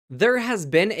There has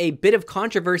been a bit of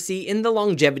controversy in the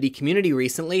longevity community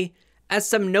recently, as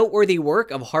some noteworthy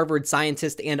work of Harvard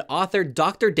scientist and author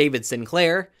Dr. David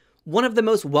Sinclair, one of the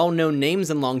most well-known names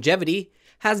in longevity,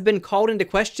 has been called into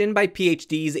question by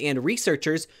PhDs and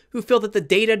researchers who feel that the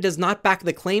data does not back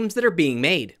the claims that are being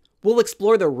made. We'll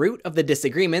explore the root of the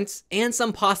disagreements and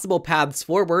some possible paths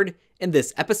forward in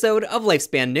this episode of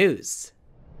Lifespan News.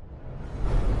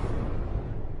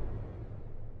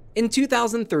 In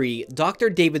 2003, Dr.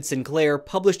 David Sinclair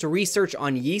published research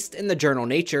on yeast in the journal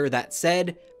Nature that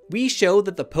said, "We show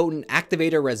that the potent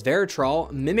activator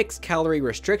resveratrol mimics calorie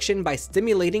restriction by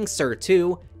stimulating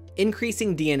SIR2,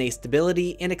 increasing DNA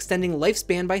stability and extending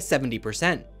lifespan by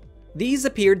 70%. These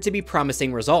appeared to be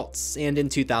promising results, and in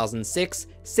 2006,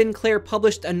 Sinclair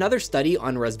published another study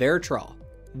on resveratrol,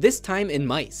 this time in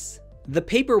mice. The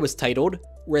paper was titled,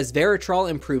 "Resveratrol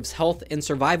Improves Health and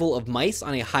Survival of Mice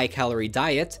on a High-Calorie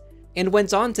Diet," and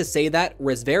went on to say that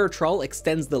resveratrol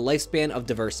extends the lifespan of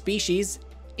diverse species,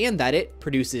 and that it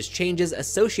produces changes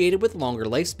associated with longer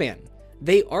lifespan.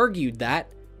 They argued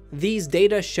that these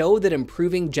data show that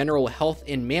improving general health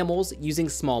in mammals using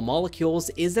small molecules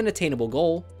is an attainable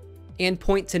goal, and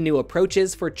point to new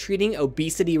approaches for treating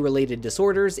obesity-related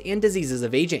disorders and diseases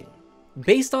of aging.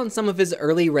 Based on some of his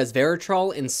early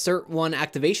resveratrol and SIRT1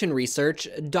 activation research,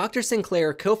 Dr.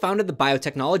 Sinclair co-founded the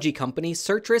biotechnology company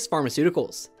Certris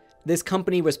Pharmaceuticals. This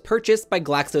company was purchased by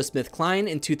GlaxoSmithKline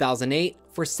in 2008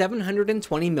 for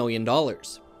 $720 million.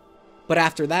 But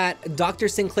after that, Dr.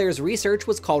 Sinclair's research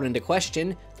was called into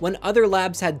question when other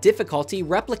labs had difficulty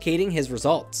replicating his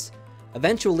results.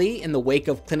 Eventually, in the wake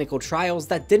of clinical trials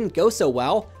that didn't go so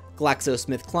well,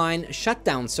 GlaxoSmithKline shut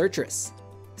down Certris.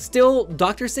 Still,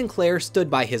 Dr. Sinclair stood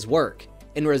by his work,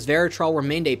 and resveratrol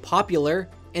remained a popular,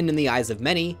 and in the eyes of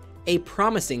many, a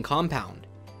promising compound.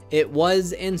 It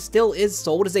was and still is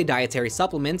sold as a dietary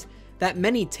supplement that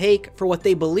many take for what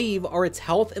they believe are its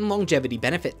health and longevity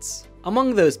benefits.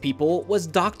 Among those people was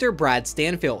Dr. Brad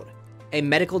Stanfield, a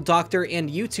medical doctor and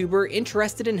YouTuber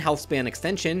interested in healthspan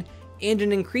extension and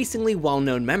an increasingly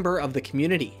well-known member of the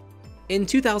community. In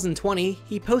 2020,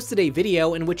 he posted a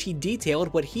video in which he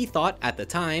detailed what he thought at the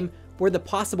time were the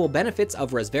possible benefits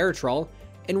of resveratrol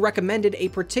and recommended a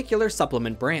particular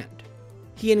supplement brand.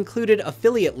 He included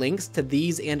affiliate links to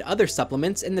these and other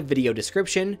supplements in the video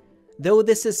description, though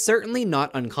this is certainly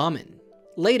not uncommon.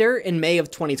 Later, in May of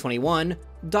 2021,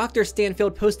 Dr.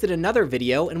 Stanfield posted another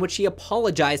video in which he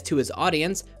apologized to his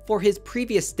audience for his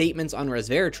previous statements on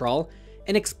resveratrol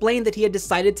and explained that he had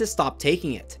decided to stop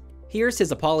taking it. Here's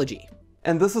his apology.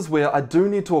 And this is where I do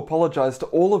need to apologize to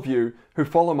all of you who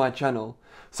follow my channel.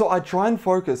 So I try and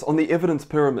focus on the evidence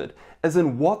pyramid, as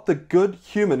in what the good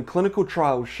human clinical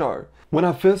trials show. When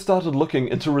I first started looking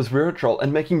into resveratrol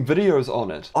and making videos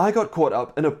on it, I got caught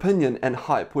up in opinion and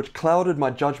hype which clouded my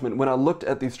judgment when I looked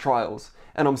at these trials,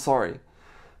 and I'm sorry.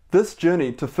 This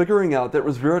journey to figuring out that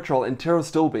resveratrol and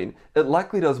pterostilbene, it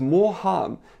likely does more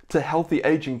harm to healthy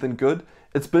aging than good,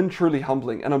 it's been truly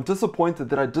humbling, and I'm disappointed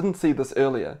that I didn't see this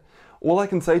earlier. All I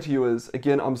can say to you is,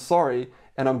 again, I'm sorry,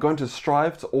 and I'm going to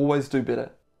strive to always do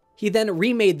better. He then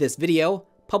remade this video,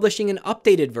 publishing an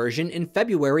updated version in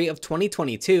February of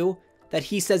 2022 that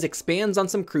he says expands on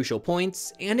some crucial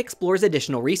points and explores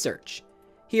additional research.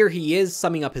 Here he is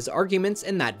summing up his arguments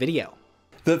in that video.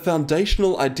 The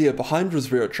foundational idea behind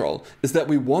resveratrol is that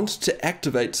we want to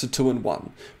activate SIRT1,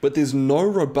 but there's no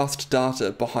robust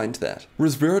data behind that.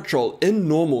 Resveratrol in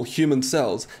normal human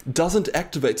cells doesn't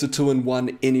activate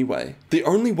SIRT1 anyway. The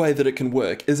only way that it can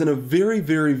work is in a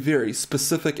very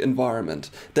specific environment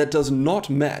that does not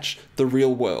match the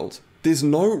real world. There's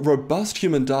no robust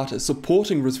human data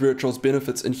supporting resveratrol's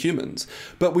benefits in humans,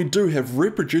 but we do have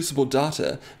reproducible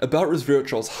data about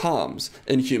resveratrol's harms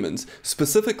in humans,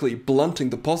 specifically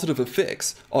blunting the positive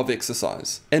effects of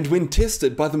exercise. And when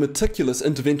tested by the meticulous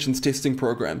interventions testing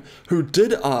program, who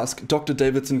did ask Dr.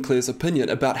 David Sinclair's opinion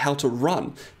about how to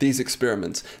run these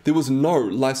experiments, there was no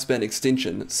lifespan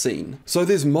extension seen. So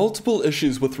there's multiple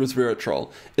issues with resveratrol.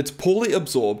 It's poorly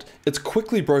absorbed, it's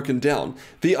quickly broken down,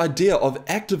 the idea of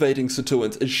activating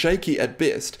sirtuins is shaky at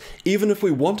best. Even if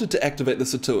we wanted to activate the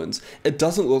sirtuins, it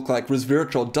doesn't look like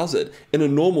resveratrol does it in a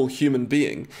normal human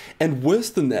being. And worse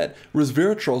than that,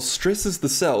 resveratrol stresses the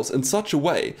cells in such a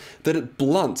way that it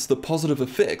blunts the positive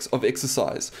effects of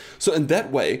exercise. So in that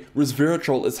way,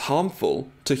 resveratrol is harmful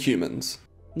to humans.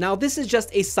 Now this is just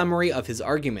a summary of his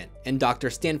argument, and Dr.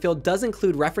 Stanfield does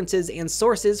include references and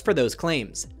sources for those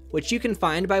claims, which you can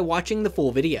find by watching the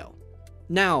full video.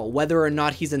 Now, whether or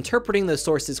not he's interpreting those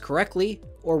sources correctly,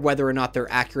 or whether or not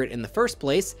they're accurate in the first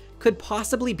place, could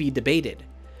possibly be debated.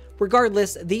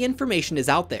 Regardless, the information is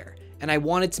out there, and I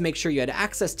wanted to make sure you had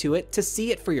access to it to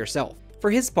see it for yourself.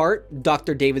 For his part,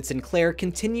 Dr. David Sinclair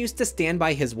continues to stand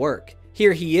by his work.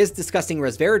 Here he is discussing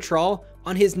resveratrol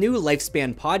on his new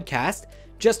Lifespan podcast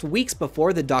just weeks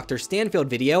before the Dr. Stanfield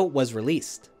video was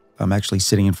released. I'm actually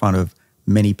sitting in front of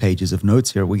many pages of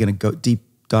notes here. We're going to go deep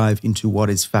dive into what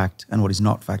is fact and what is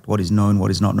not fact, what is known,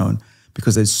 what is not known,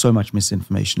 because there's so much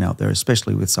misinformation out there,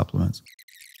 especially with supplements.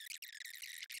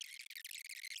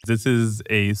 This is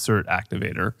a SERT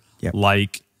activator, Yep.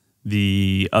 like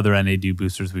the other NAD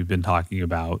boosters we've been talking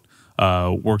about.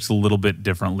 Works a little bit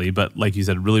differently, but like you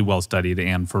said, really well studied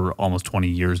and for almost 20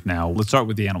 years now. Let's start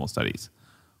with the animal studies.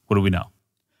 What do we know?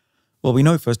 Well, we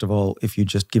know, first of all, if you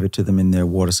just give it to them in their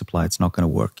water supply, it's not going to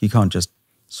work. You can't just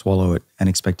swallow it and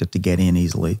expect it to get in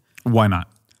easily. Why not?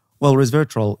 Well,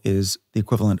 resveratrol is the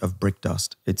equivalent of brick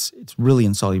dust. It's really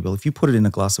insoluble. If you put it in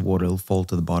a glass of water, it'll fall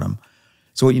to the bottom.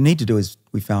 So what you need to do is,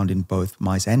 we found in both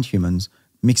mice and humans,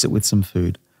 mix it with some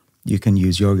food. You can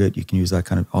use yogurt, you can use that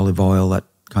kind of olive oil, that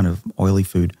kind of oily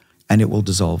food, and it will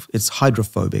dissolve. It's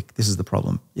hydrophobic. This is the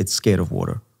problem. It's scared of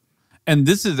water. And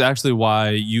this is actually why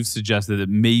you've suggested that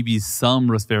maybe some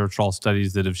resveratrol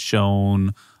studies that have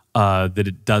shown that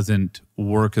it doesn't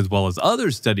work as well as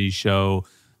other studies show,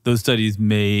 those studies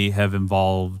may have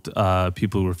involved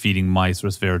people who were feeding mice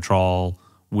resveratrol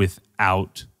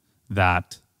without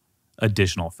that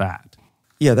additional fat.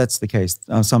 Yeah, that's the case.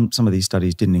 Some of these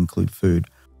studies didn't include food.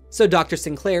 So Dr.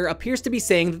 Sinclair appears to be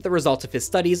saying that the results of his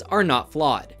studies are not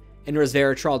flawed, and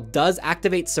resveratrol does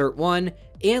activate SIRT1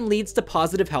 and leads to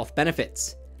positive health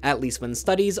benefits, at least when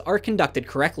studies are conducted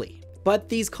correctly. But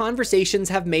these conversations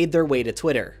have made their way to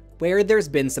Twitter, where there's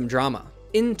been some drama.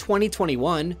 In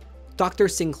 2021, Dr.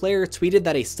 Sinclair tweeted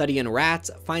that a study in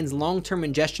rats finds long-term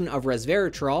ingestion of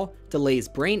resveratrol delays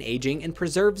brain aging and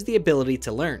preserves the ability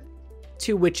to learn.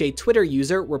 To which a Twitter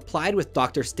user replied with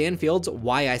Dr. Stanfield's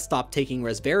 "Why I Stopped Taking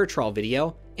Resveratrol"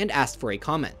 video and asked for a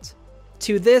comment.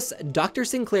 To this, Dr.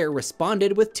 Sinclair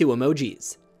responded with 2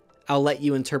 emojis. I'll let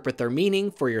you interpret their meaning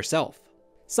for yourself.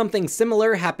 Something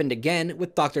similar happened again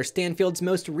with Dr. Stanfield's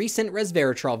most recent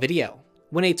resveratrol video.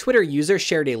 When a Twitter user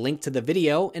shared a link to the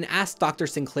video and asked Dr.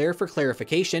 Sinclair for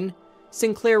clarification,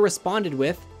 Sinclair responded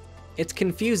with, "It's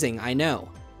confusing, I know.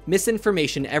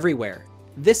 Misinformation everywhere.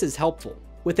 This is helpful,"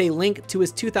 with a link to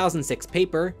his 2006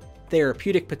 paper,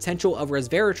 Therapeutic Potential of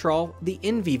Resveratrol, the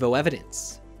In Vivo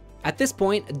Evidence. At this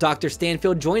point, Dr.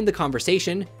 Stanfield joined the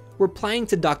conversation, replying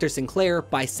to Dr. Sinclair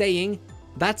by saying,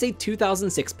 "That's a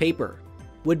 2006 paper.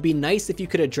 Would be nice if you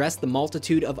could address the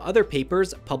multitude of other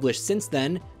papers published since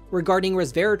then regarding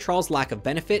resveratrol's lack of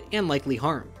benefit and likely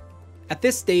harm." At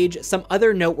this stage, some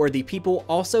other noteworthy people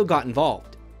also got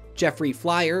involved. Jeffrey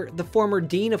Flyer, the former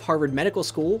dean of Harvard Medical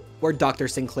School, where Dr.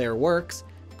 Sinclair works,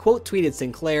 quote tweeted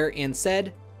Sinclair and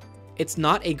said, "It's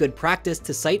not a good practice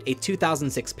to cite a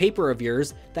 2006 paper of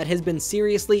yours that has been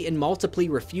seriously and multiply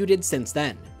refuted since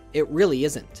then. It really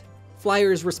isn't."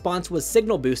 Flyer's response was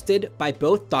signal boosted by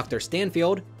both Dr.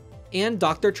 Stanfield and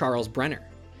Dr. Charles Brenner.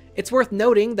 It's worth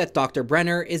noting that Dr.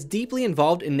 Brenner is deeply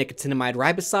involved in nicotinamide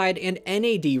riboside and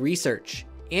NAD research,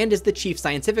 and is the chief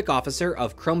scientific officer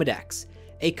of Chromadex,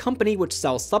 a company which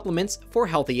sells supplements for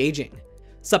healthy aging.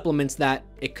 Supplements that,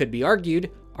 it could be argued,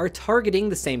 are targeting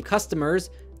the same customers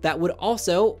that would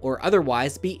also, or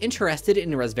otherwise, be interested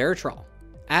in resveratrol.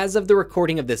 As of the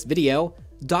recording of this video,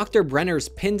 Dr. Brenner's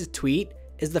pinned tweet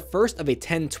is the first of a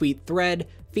 10-tweet thread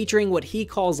featuring what he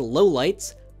calls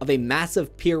lowlights of a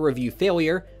massive peer review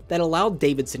failure that allowed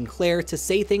David Sinclair to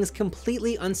say things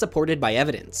completely unsupported by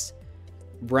evidence.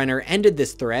 Brenner ended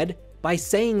this thread by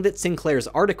saying that Sinclair's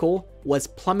article was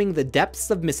plumbing the depths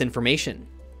of misinformation.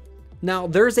 Now,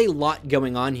 there's a lot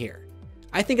going on here.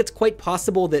 I think it's quite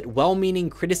possible that well-meaning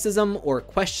criticism or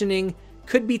questioning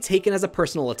could be taken as a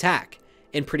personal attack,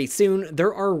 and pretty soon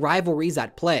there are rivalries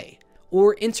at play,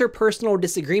 or interpersonal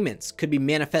disagreements could be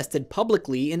manifested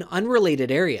publicly in unrelated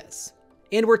areas.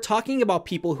 And we're talking about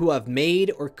people who have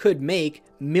made or could make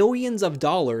millions of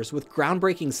dollars with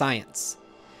groundbreaking science.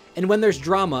 And when there's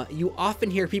drama, you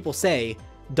often hear people say,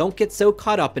 "Don't get so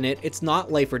caught up in it, it's not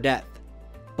life or death."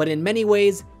 But in many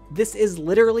ways, this is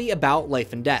literally about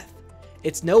life and death.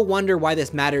 It's no wonder why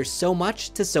this matters so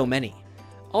much to so many.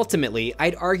 Ultimately,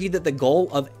 I'd argue that the goal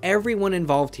of everyone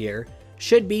involved here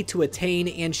should be to attain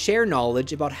and share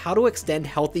knowledge about how to extend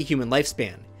healthy human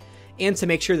lifespan, and to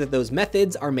make sure that those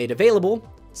methods are made available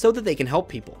so that they can help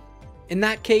people. In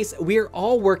that case, we're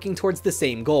all working towards the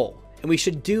same goal, and we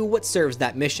should do what serves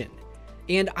that mission.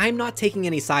 And I'm not taking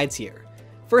any sides here.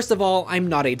 First of all, I'm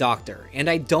not a doctor, and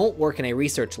I don't work in a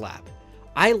research lab.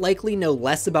 I likely know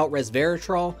less about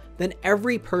resveratrol than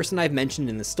every person I've mentioned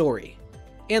in the story.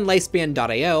 And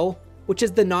Lifespan.io, which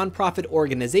is the nonprofit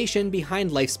organization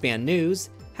behind Lifespan News,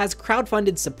 has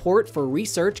crowdfunded support for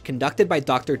research conducted by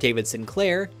Dr. David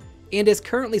Sinclair and is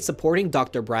currently supporting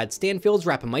Dr. Brad Stanfield's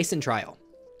rapamycin trial.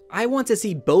 I want to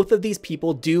see both of these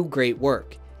people do great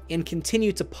work and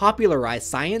continue to popularize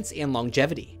science and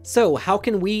longevity. So how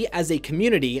can we as a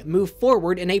community move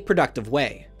forward in a productive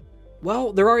way?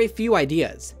 Well, there are a few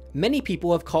ideas. Many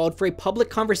people have called for a public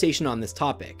conversation on this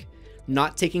topic,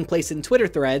 not taking place in Twitter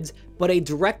threads, but a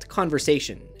direct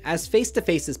conversation, as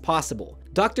face-to-face as possible.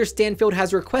 Dr. Stanfield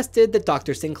has requested that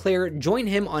Dr. Sinclair join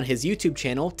him on his YouTube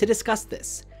channel to discuss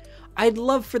this. I'd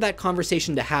love for that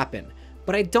conversation to happen,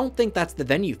 but I don't think that's the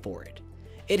venue for it.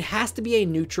 It has to be a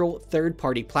neutral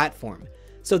third-party platform,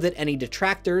 so that any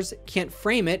detractors can't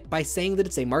frame it by saying that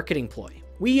it's a marketing ploy.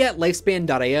 We at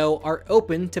Lifespan.io are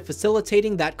open to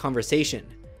facilitating that conversation,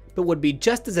 but would be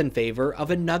just as in favor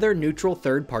of another neutral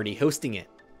third party hosting it.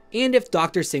 And if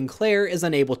Dr. Sinclair is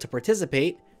unable to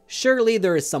participate, surely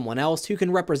there is someone else who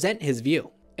can represent his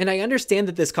view. And I understand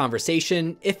that this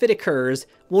conversation, if it occurs,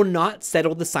 will not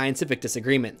settle the scientific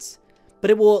disagreements, but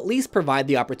it will at least provide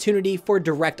the opportunity for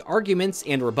direct arguments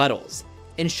and rebuttals,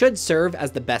 and should serve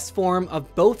as the best form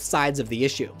of both sides of the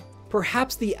issue.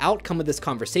 Perhaps the outcome of this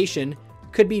conversation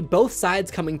could be both sides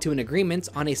coming to an agreement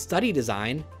on a study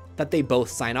design that they both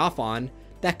sign off on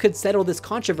that could settle this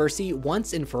controversy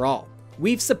once and for all.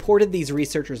 We've supported these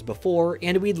researchers before,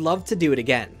 and we'd love to do it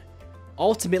again.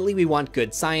 Ultimately, we want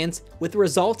good science with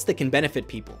results that can benefit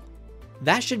people.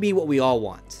 That should be what we all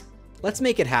want. Let's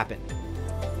make it happen.